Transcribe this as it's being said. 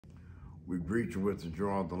We greet you with the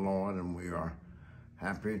joy of the Lord, and we are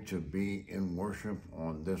happy to be in worship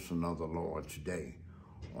on this another Lord's Day.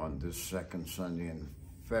 On this second Sunday in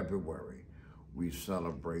February, we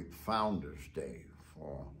celebrate Founders Day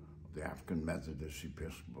for the African Methodist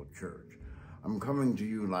Episcopal Church. I'm coming to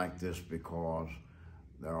you like this because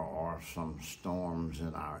there are some storms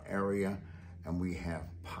in our area and we have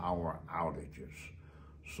power outages.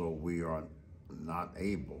 So we are not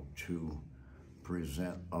able to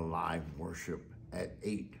present a live worship at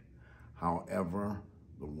 8. However,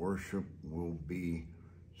 the worship will be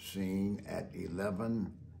seen at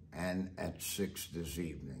 11 and at 6 this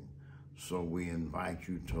evening. So we invite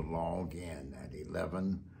you to log in at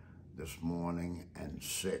 11 this morning and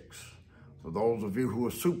 6. For those of you who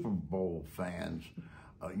are Super Bowl fans,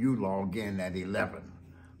 you log in at 11.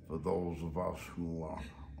 For those of us who are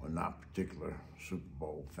not particular Super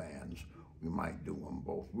Bowl fans, we might do them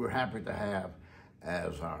both. We're happy to have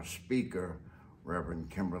as our speaker,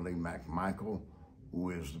 Reverend Kimberly McMichael,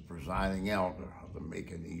 who is the presiding elder of the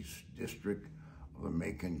Macon East District of the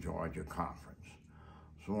Macon, Georgia Conference.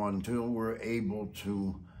 So until we're able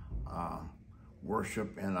to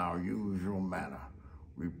worship in our usual manner,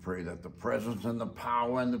 we pray that the presence and the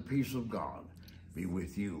power and the peace of God be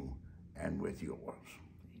with you and with yours.